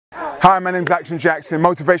Hi, my name's Action Jackson,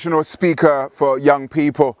 motivational speaker for young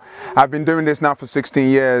people. I've been doing this now for 16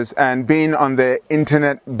 years, and being on the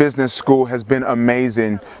Internet Business School has been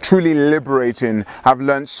amazing, truly liberating. I've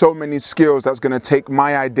learned so many skills that's going to take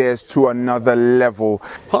my ideas to another level.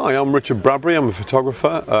 Hi, I'm Richard Bradbury. I'm a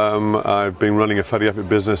photographer. I've been running a photographic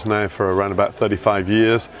business now for around about 35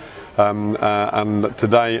 years. And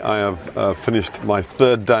today I have finished my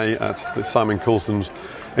third day at Simon Coulson's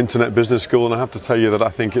Internet Business School, and I have to tell you that I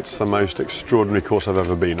think it's the most extraordinary course I've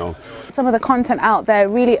ever been on. Some of the content out there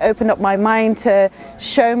really opened up my mind to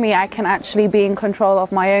show me I can actually be in control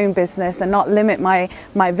of my own business and not limit my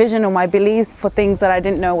vision or my beliefs for things that I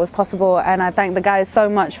didn't know was possible. And I thank the guys so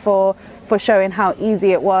much for showing how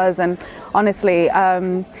easy it was, and honestly,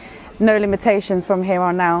 no limitations from here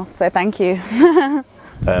on now, so thank you.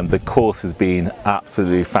 The course has been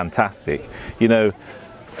absolutely fantastic. You know,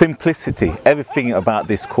 simplicity, everything about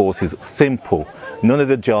this course is simple, none of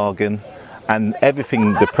the jargon, and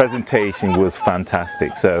everything, the presentation was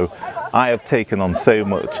fantastic. So I have taken on so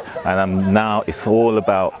much, and now it's all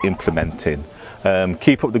about implementing.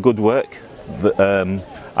 Keep up the good work.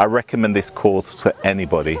 I recommend this course for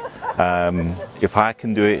anybody. If I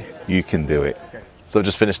can do it, you can do it. So I've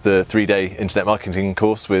just finished the 3-day internet marketing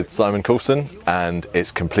course with Simon Coulson, and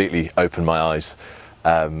it's completely opened my eyes.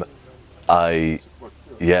 I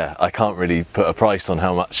can't really put a price on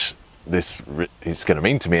how much this is going to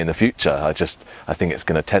mean to me in the future. I think it's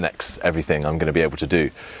going to 10x everything I'm going to be able to do.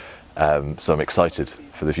 So I'm excited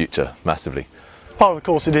for the future, massively. Part of the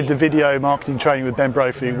course I did the video marketing training with Ben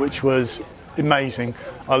Brophy, which was amazing.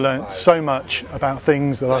 I learnt so much about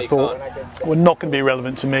things that I thought were not going to be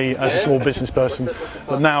relevant to me as a small business person,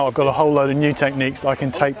 but now I've got a whole load of new techniques that I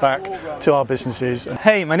can take back to our businesses.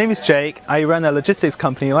 Hey, my name is Jake. I run a logistics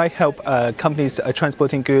company. I help companies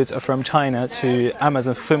transporting goods from China to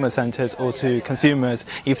Amazon fulfillment centers or to consumers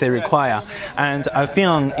if they require. And I've been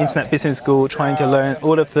on Internet Business School trying to learn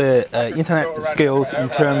all of the internet skills in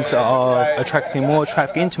terms of attracting more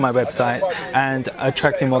traffic into my website and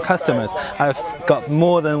attracting more customers. I've got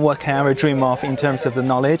more than what I can ever dream of in terms of the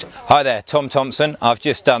knowledge. Hi there, Tom Thompson. I've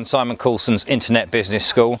just done Simon Coulson's Internet Business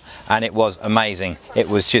School, and it was amazing. It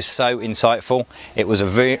was just so insightful. It was a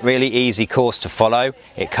really easy course to follow.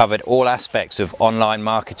 It covered all aspects of online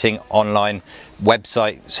marketing, online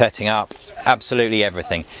website setting up, absolutely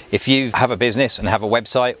everything. If you have a business and have a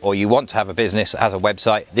website, or you want to have a business as a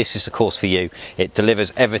website, this is the course for you. It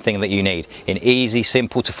delivers everything that you need in easy,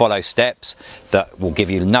 simple to follow steps that will give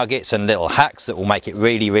you nuggets and little hacks that will make it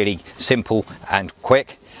really, really simple and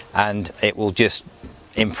quick, and it will just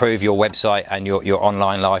improve your website and your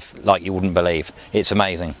online life like you wouldn't believe. It's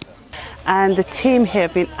amazing. And the team here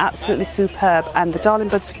have been absolutely superb, and the Darling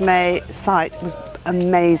Budds May site was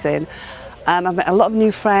amazing. I've met a lot of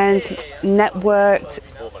new friends, networked.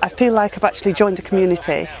 I feel like I've actually joined a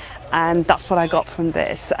community, and that's what I got from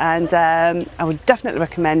this, and I would definitely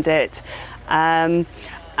recommend it. And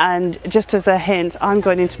just as a hint, I'm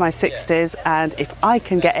going into my 60s, and if I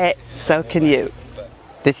can get it, so can you.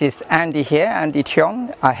 This is Andy here, Andy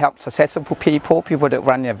Cheong. I help successful people that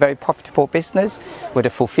run a very profitable business with a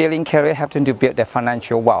fulfilling career, having to build their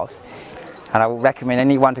financial wealth. And I would recommend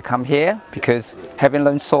anyone to come here, because having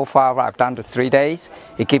learned so far what I've done the 3 days,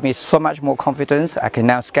 it gives me so much more confidence. I can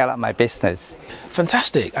now scale up my business.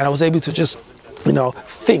 Fantastic, and I was able to just,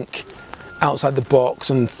 think outside the box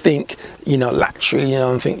and think, laterally,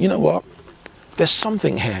 and think, you know what, there's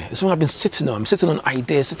something here. It's something I've been sitting on. I'm sitting on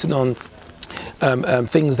ideas, sitting on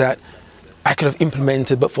things that I could have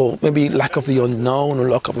implemented, but for maybe lack of the unknown or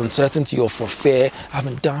lack of uncertainty or for fear, I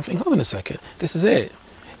haven't done. I think, hold on a second, this is it.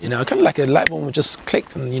 Kind of like a light bulb just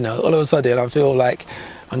clicked, and all of a sudden I feel like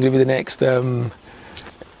I'm going to be the next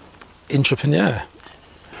entrepreneur.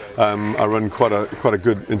 I run quite a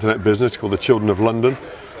good internet business called the Children of London,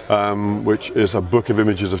 which is a book of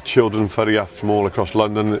images of children photographed from all across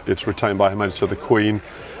London. It's retained by Her Majesty the Queen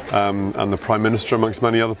and the Prime Minister, amongst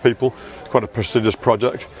many other people. It's quite a prestigious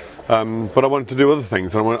project. But I wanted to do other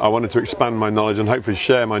things. I wanted to expand my knowledge and hopefully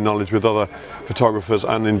share my knowledge with other photographers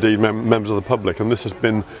and indeed members of the public. And this has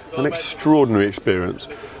been an extraordinary experience.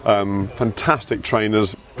 Fantastic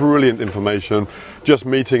trainers, brilliant information. Just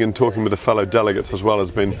meeting and talking with the fellow delegates as well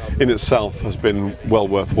has been well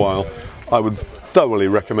worthwhile. I would thoroughly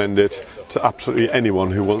recommend it to absolutely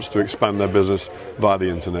anyone who wants to expand their business via the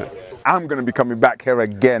internet. I'm going to be coming back here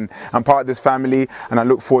again. I'm part of this family, and I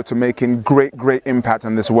look forward to making great impact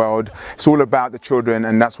on this world. It's all about the children,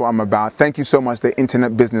 and that's what I'm about. Thank you so much, the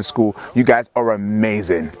Internet Business School. You guys are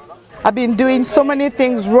amazing. I've been doing so many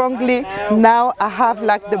things wrongly. Now I have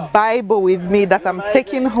like the Bible with me that I'm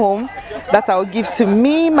taking home, that I'll give to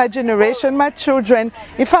me, my generation, my children.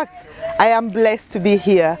 In fact, I am blessed to be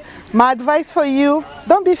here. My advice for you,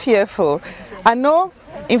 don't be fearful. I know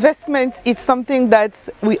investment is something that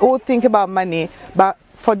we all think about money, but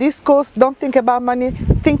for this course, don't think about money,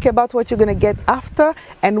 think about what you're going to get after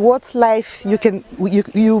and what life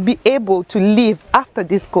you'll be able to live after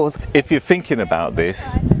this course. If you're thinking about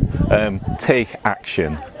this, take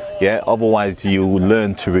action. Yeah, otherwise you will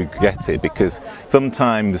learn to regret it, because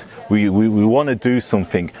sometimes we want to do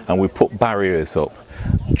something and we put barriers up.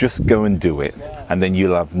 Just go and do it, and then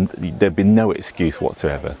there'll be no excuse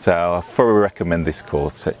whatsoever. So I thoroughly recommend this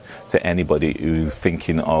course to anybody who's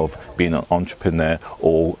thinking of being an entrepreneur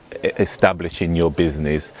or establishing your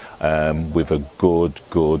business with a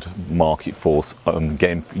good market force,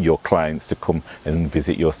 getting your clients to come and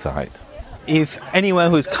visit your site. If anyone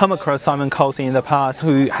who's come across Simon Coulson in the past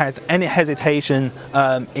who had any hesitation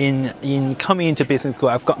in coming into business school,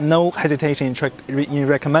 I've got no hesitation in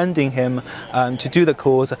recommending him to do the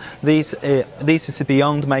course. This is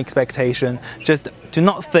beyond my expectation. Just do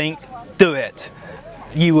not think, do it.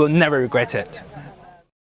 You will never regret it.